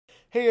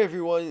Hey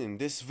everyone, in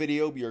this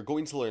video we are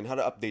going to learn how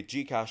to update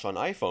Gcash on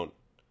iPhone.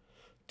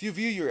 To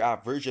view your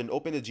app version,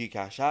 open the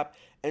Gcash app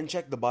and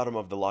check the bottom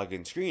of the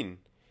login screen.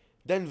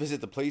 Then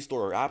visit the Play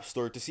Store or App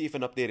Store to see if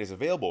an update is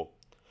available.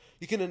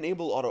 You can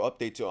enable auto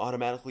update to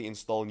automatically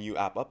install new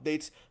app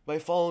updates by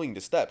following the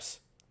steps.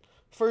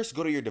 First,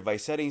 go to your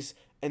device settings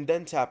and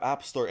then tap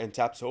App Store and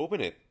tap to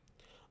open it.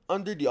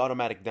 Under the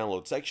automatic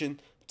download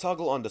section,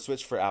 toggle on the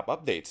switch for app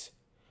updates.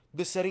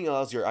 This setting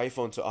allows your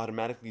iPhone to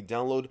automatically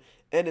download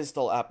and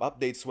install app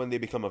updates when they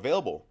become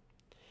available.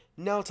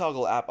 Now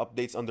toggle app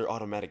updates under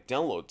automatic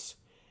downloads.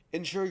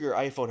 Ensure your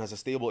iPhone has a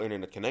stable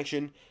internet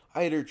connection,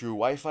 either through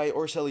Wi-Fi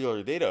or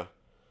cellular data.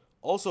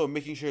 Also,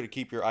 making sure to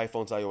keep your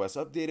iPhone's iOS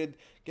updated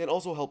can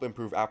also help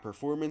improve app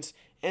performance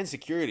and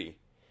security.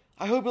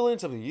 I hope you learned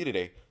something new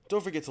today.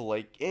 Don't forget to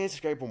like and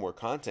subscribe for more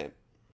content.